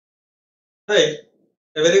Hi,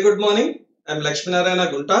 a very good morning. I am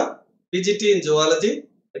Lakshminarayana Gunta, PGT in Zoology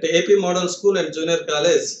at AP Model School and Junior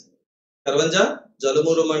College, Karvanja,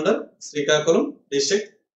 Jalumuru Mandal, Srikakulam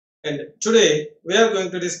district. And today we are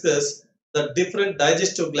going to discuss the different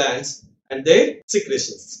digestive glands and their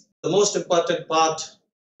secretions. The most important part,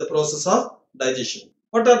 the process of digestion.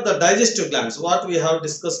 What are the digestive glands? What we have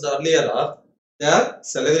discussed earlier are, they are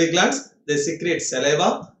salivary glands. They secrete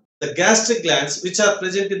saliva. The gastric glands, which are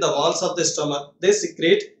present in the walls of the stomach, they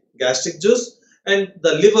secrete gastric juice, and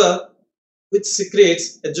the liver, which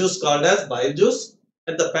secretes a juice called as bile juice,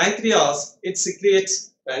 and the pancreas, it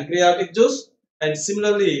secretes pancreatic juice, and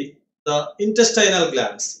similarly the intestinal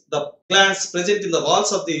glands, the glands present in the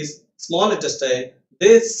walls of these small intestine,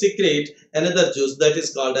 they secrete another juice that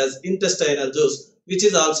is called as intestinal juice, which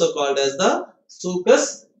is also called as the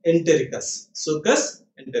succus entericus. Succus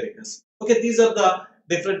entericus. Okay, these are the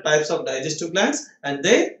different types of digestive glands and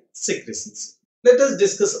their secretions. Let us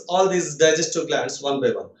discuss all these digestive glands one by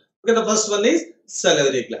one. Okay, the first one is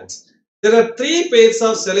salivary glands. There are three pairs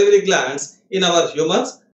of salivary glands in our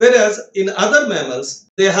humans, whereas in other mammals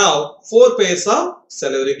they have four pairs of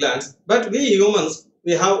salivary glands. But we humans,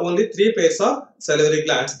 we have only three pairs of salivary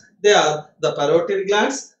glands. They are the parotid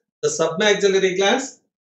glands, the submaxillary glands,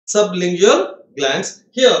 sublingual glands.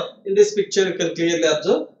 Here in this picture you can clearly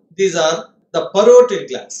observe these are the parotid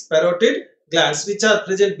glands which are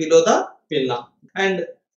present below the pinna, and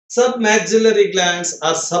submaxillary glands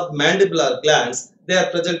are submandibular glands. They are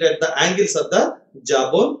present at the angles of the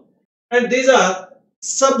jawbone, and these are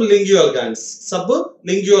sublingual glands.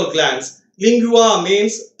 Sublingual glands. Lingua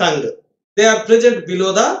means tongue. They are present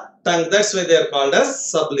below the tongue. That's why they are called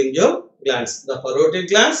as sublingual glands. The parotid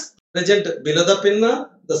glands present below the pinna,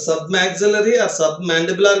 the submaxillary or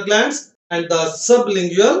submandibular glands, and the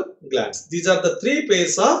sublingual glands. These are the three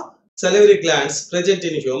pairs of salivary glands present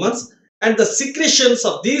in humans, and the secretions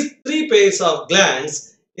of these three pairs of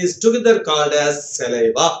glands is together called as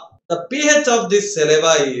saliva. The pH of this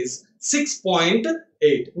saliva is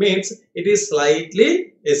 6.8, means it is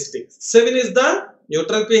slightly acidic. 7 is the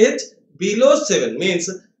neutral pH. Below 7 means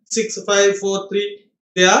 6, 5, 4, 3,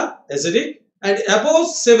 they are acidic, and above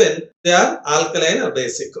 7 they are alkaline or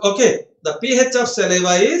basic. Okay, the pH of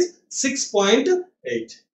saliva is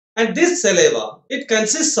 6.8, and this saliva, it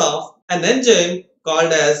consists of an enzyme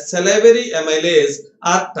called as salivary amylase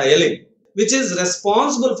or ptyalin, which is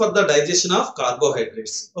responsible for the digestion of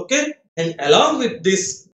carbohydrates. Okay, and along with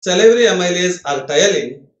this salivary amylase or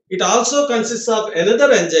ptyalin, it also consists of another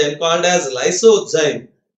enzyme called as lysozyme,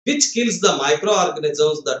 which kills the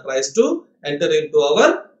microorganisms that tries to enter into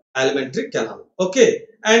our alimentary canal. Okay,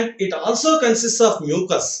 and it also consists of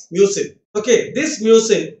mucin. Okay, this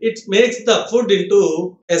mucin, it makes the food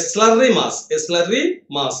into a slurry mass.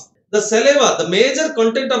 The saliva, the major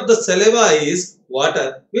content of the saliva is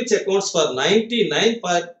water, which accounts for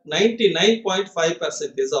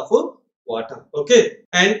 99.5% of water. Okay,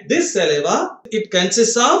 and this saliva, it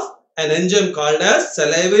consists of an enzyme called as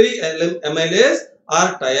salivary amylase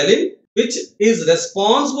or ptyalin, which is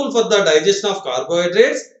responsible for the digestion of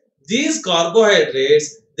carbohydrates. These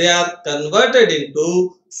carbohydrates, they are converted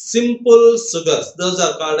into simple sugars. Those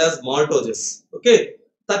are called as maltoses. Okay,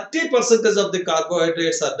 30% of the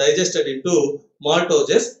carbohydrates are digested into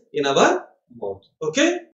maltoses in our mouth.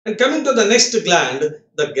 Okay, and coming to the next gland,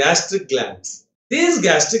 the gastric glands. These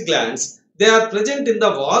gastric glands, they are present in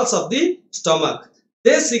the walls of the stomach.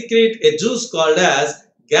 They secrete a juice called as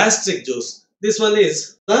gastric juice. This one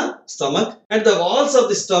is the stomach, and the walls of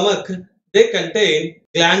the stomach, they contain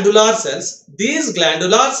glandular cells. These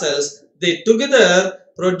glandular cells, they together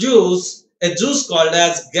produce a juice called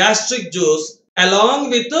as gastric juice along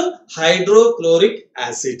with hydrochloric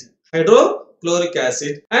acid. And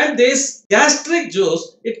this gastric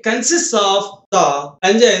juice, it consists of the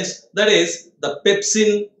enzymes, that is the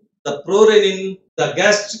pepsin, the prorenin, the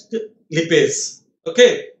gastric lipase.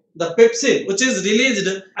 Okay, the pepsin, which is released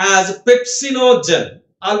as pepsinogen.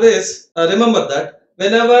 Always remember that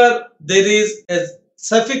whenever there is a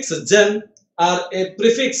suffix gen or a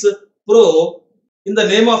prefix pro in the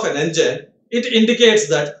name of an enzyme, it indicates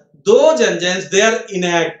that those enzymes, they are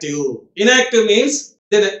inactive. Inactive means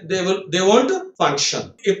they won't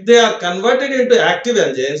function. If they are converted into active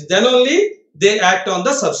enzymes, then only they act on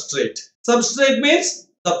the substrate. Substrate means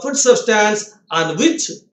the food substance on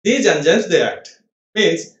which these enzymes they act.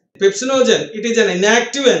 Means pepsinogen, it is an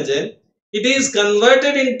inactive enzyme. It is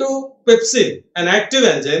converted into pepsin, an active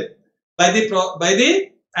enzyme, by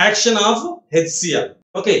the action of HCl.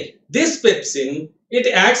 Okay, this pepsin, it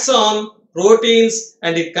acts on proteins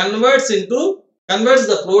and it converts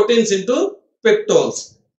the proteins into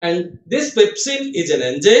peptones, and this pepsin is an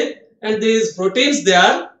enzyme and these proteins, they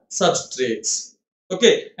are substrates.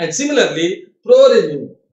 Okay, and similarly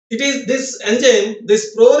prorenin, it is this enzyme,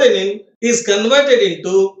 this prorenin is converted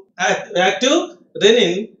into active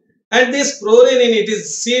renin, and this prorenin, it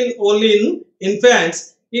is seen only in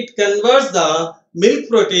infants. It converts the milk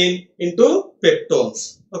protein into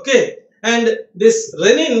peptones. Okay, and this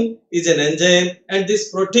renin is an enzyme, and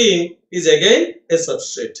this protein is again a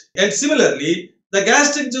substrate. And similarly, the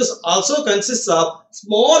gastric juice also consists of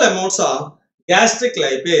small amounts of gastric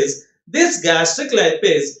lipase. This gastric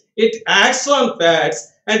lipase, it acts on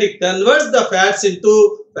fats and it converts the fats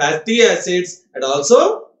into fatty acids and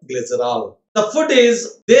also glycerol. The food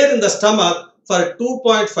is there in the stomach for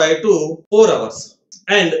 2.5 to 4 hours.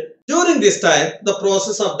 And during this time, the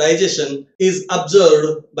process of digestion is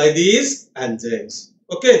observed by these enzymes.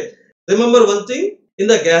 Okay. Remember one thing, in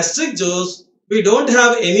the gastric juice, we don't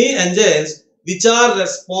have any enzymes which are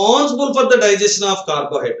responsible for the digestion of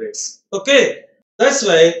carbohydrates. Okay. That's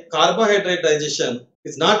why carbohydrate digestion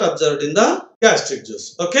is not observed in the gastric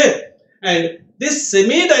juice. Okay. And this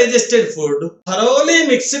semi-digested food thoroughly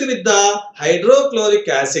mixed with the hydrochloric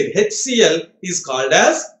acid HCl is called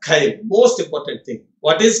as chyme. Most important thing.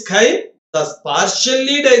 What is chyme? The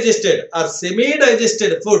partially digested or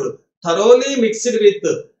semi-digested food thoroughly mixed with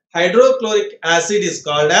hydrochloric acid is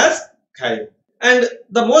called as chyme. And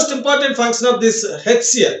the most important function of this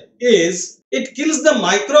HCl is it kills the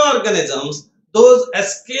microorganisms, those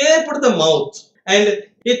escaped the mouth, and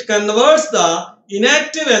it converts the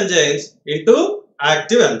inactive enzymes into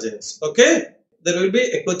active enzymes. Okay. There will be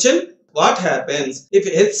a question, what happens if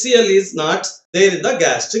HCl is not there in the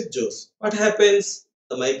gastric juice? What happens?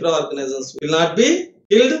 The microorganisms will not be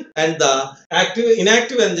killed and the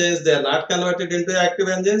inactive enzymes, they are not converted into active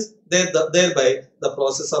enzymes. Thereby the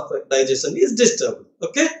process of digestion is disturbed.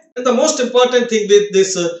 Okay. And the most important thing with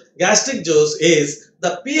this gastric juice is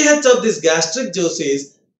the pH of this gastric juice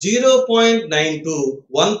is 0.9 to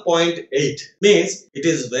 1.8, means it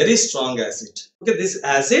is very strong acid. Okay, this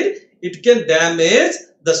acid, it can damage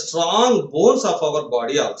the strong bones of our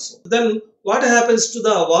body also. Then what happens to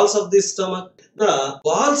the walls of the stomach? The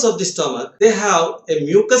walls of the stomach, they have a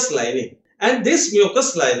mucus lining, and this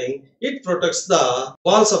mucus lining, it protects the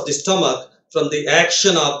walls of the stomach from the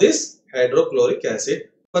action of this hydrochloric acid.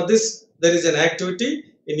 For this, there is an activity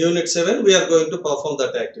in unit 7. We are going to perform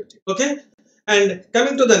that activity. Okay. And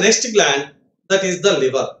coming to the next gland, that is the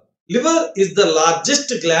liver. Liver is the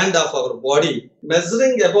largest gland of our body,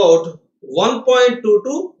 measuring about 1.2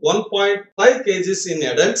 to 1.5 kgs in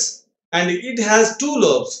adults, and it has two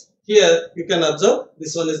lobes. Here you can observe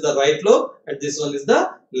this one is the right lobe and this one is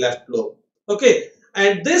the left lobe. Okay,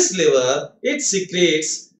 and this liver, it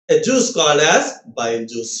secretes a juice called as bile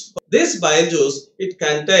juice. This bile juice, it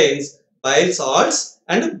contains bile salts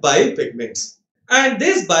and bile pigments. And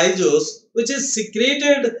this bile juice, which is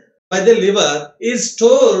secreted by the liver, is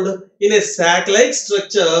stored in a sac-like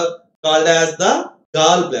structure called as the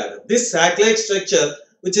gallbladder. This sac-like structure,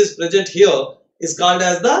 which is present here, is called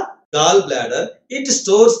as the gallbladder. It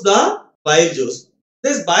stores the bile juice.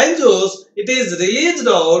 This bile juice, it is released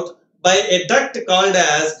out by a duct called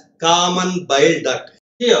as common bile duct.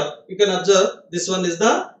 Here you can observe this one is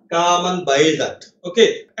the common bile duct.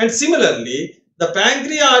 Okay, and similarly the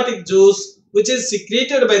pancreatic juice, which is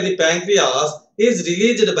secreted by the pancreas, is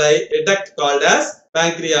released by a duct called as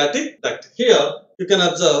pancreatic duct. Here you can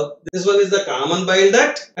observe this one is the common bile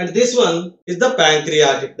duct and this one is the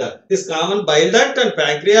pancreatic duct. This common bile duct and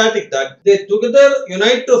pancreatic duct, they together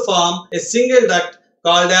unite to form a single duct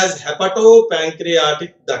called as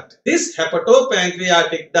hepatopancreatic duct. This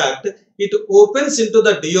hepatopancreatic duct, it opens into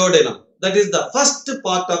the duodenum. That is the first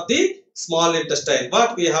part of the small intestine,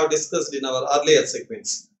 what we have discussed in our earlier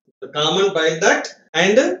segments. The common bile duct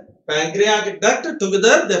and pancreatic duct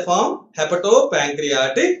together they form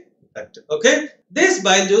hepatopancreatic duct. Okay. This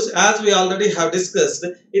bile juice, as we already have discussed,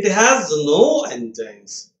 it has no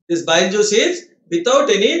enzymes. This bile juice is without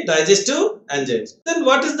any digestive enzymes. Then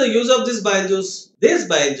what is the use of this bile juice? This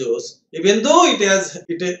bile juice, even though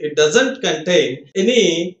it doesn't contain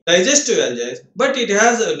any digestive enzymes, but it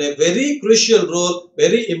has a very crucial role,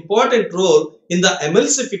 very important role in the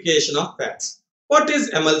emulsification of fats. What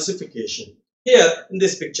is emulsification? Here in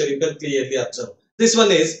this picture you can clearly observe. This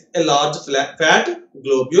one is a large fat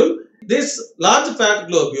globule. This large fat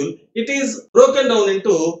globule, it is broken down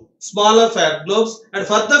into smaller fat globes and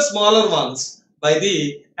further smaller ones by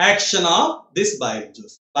the action of this bile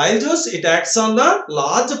juice. Bile juice, it acts on the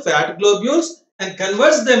large fat globules and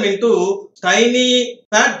converts them into tiny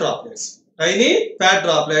fat droplets. Tiny fat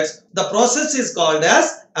droplets. The process is called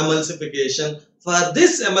as emulsification. For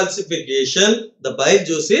this emulsification, the bile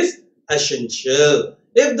juice is essential.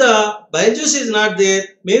 If the bile juice is not there,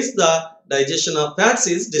 means the digestion of fats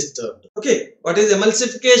is disturbed. Okay, what is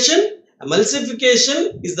emulsification?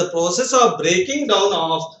 Emulsification is the process of breaking down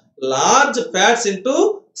of large fats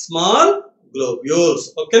into small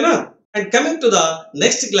globules. Okay, na? And coming to the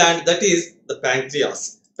next gland, that is the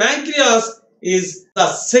pancreas. Pancreas is the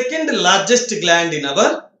second largest gland in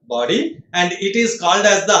our body, and it is called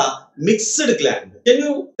as the mixed gland. Can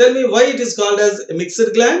you tell me why it is called as a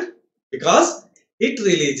mixed gland? Because it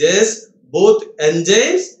releases both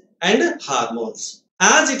enzymes and hormones.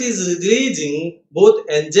 As it is releasing both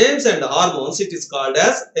enzymes and hormones, it is called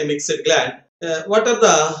as a mixed gland. What are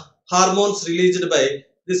the hormones released by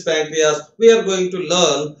this pancreas? We are going to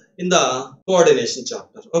learn in the coordination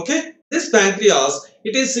chapter. Okay, this pancreas,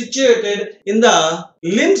 it is situated in the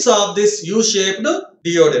limbs of this U-shaped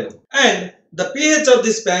duodenum, and the pH of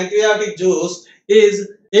this pancreatic juice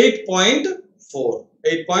is 8.4.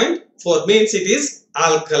 8.4 means it is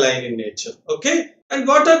alkaline in nature. Okay, and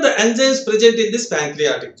what are the enzymes present in this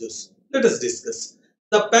pancreatic juice? Let us discuss.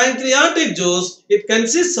 The pancreatic juice, it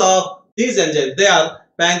consists of these enzymes. They are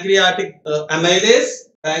pancreatic amylase,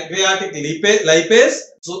 pancreatic lipase,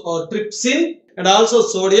 trypsin, and also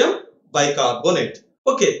sodium bicarbonate.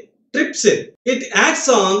 Okay, trypsin, it acts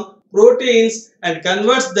on proteins and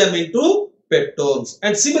converts them into peptones.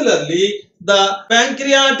 And similarly, the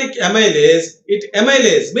pancreatic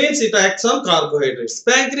amylase means it acts on carbohydrates.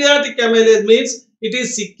 Pancreatic amylase means it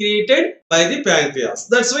is secreted by the pancreas.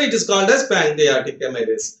 That's why it is called as pancreatic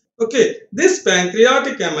amylase. Okay, this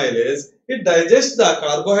pancreatic amylase, it digests the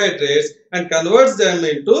carbohydrates and converts them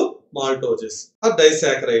into maltoses or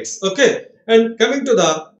disaccharides. Okay, and coming to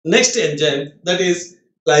the next enzyme, that is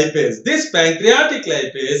lipase. This pancreatic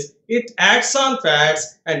lipase, it acts on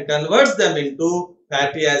fats and converts them into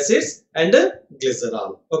fatty acids and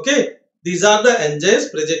glycerol. Okay, these are the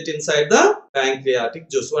enzymes present inside the pancreatic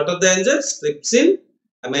juice. What are the enzymes? Trypsin,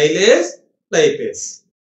 amylase, lipase.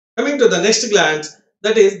 Coming to the next glands,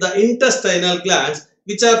 that is the intestinal glands,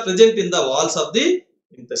 which are present in the walls of the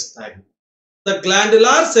intestine. The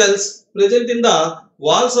glandular cells present in the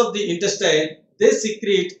walls of the intestine, they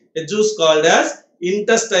secrete a juice called as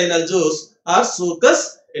intestinal juice or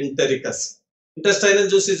succus entericus. Intestinal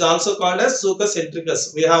juice is also called as succus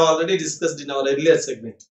entericus. We have already discussed in our earlier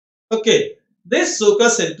segment. Okay, this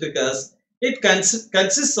succus entericus, it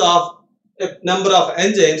consists of a number of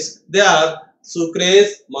enzymes. They are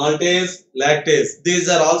sucrase, maltase, lactase. These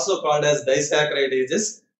are also called as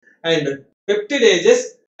disaccharidases, and peptidases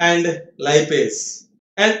and lipase.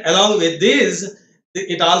 And along with these,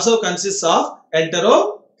 it also consists of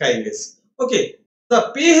enterokinase. Okay,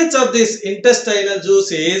 the pH of this intestinal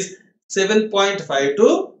juice is 7.5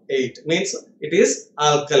 to 8, means it is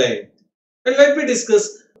alkaline. And let me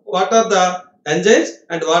discuss what are the enzymes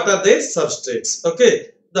and what are their substrates. Okay,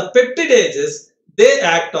 the peptidases, they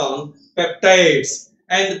act on peptides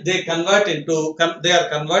and they are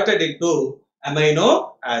converted into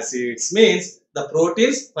amino acids, means the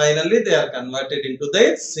proteins finally they are converted into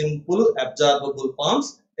their simple absorbable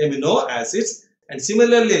forms, amino acids. And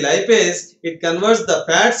similarly lipase, it converts the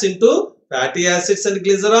fats into fatty acids and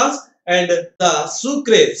glycerols, and the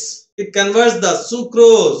sucrase, it converts the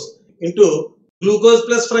sucrose into glucose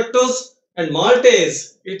plus fructose, and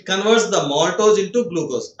maltase, it converts the maltose into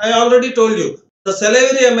glucose. I already told you. The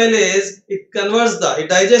salivary amylase, it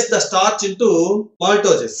digests the starch into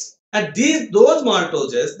maltoses, and those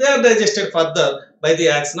maltoses, they are digested further by the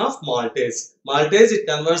action of maltase. Maltase, it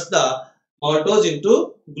converts the maltose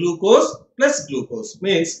into glucose plus glucose,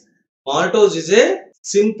 means maltose is a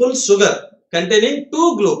simple sugar containing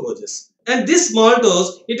two glucoses, and this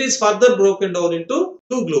maltose, it is further broken down into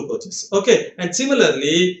two glucoses. Okay, and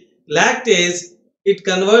similarly lactase, it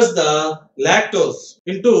converts the lactose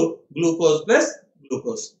into glucose plus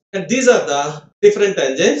glucose, and these are the different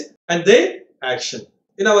enzymes and their action.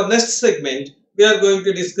 In our next segment, we are going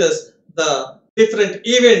to discuss the different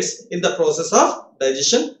events in the process of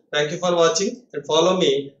digestion. Thank you for watching, and follow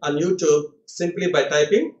me on YouTube simply by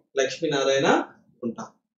typing Lakshmi Narayana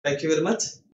Gunta. Thank you very much.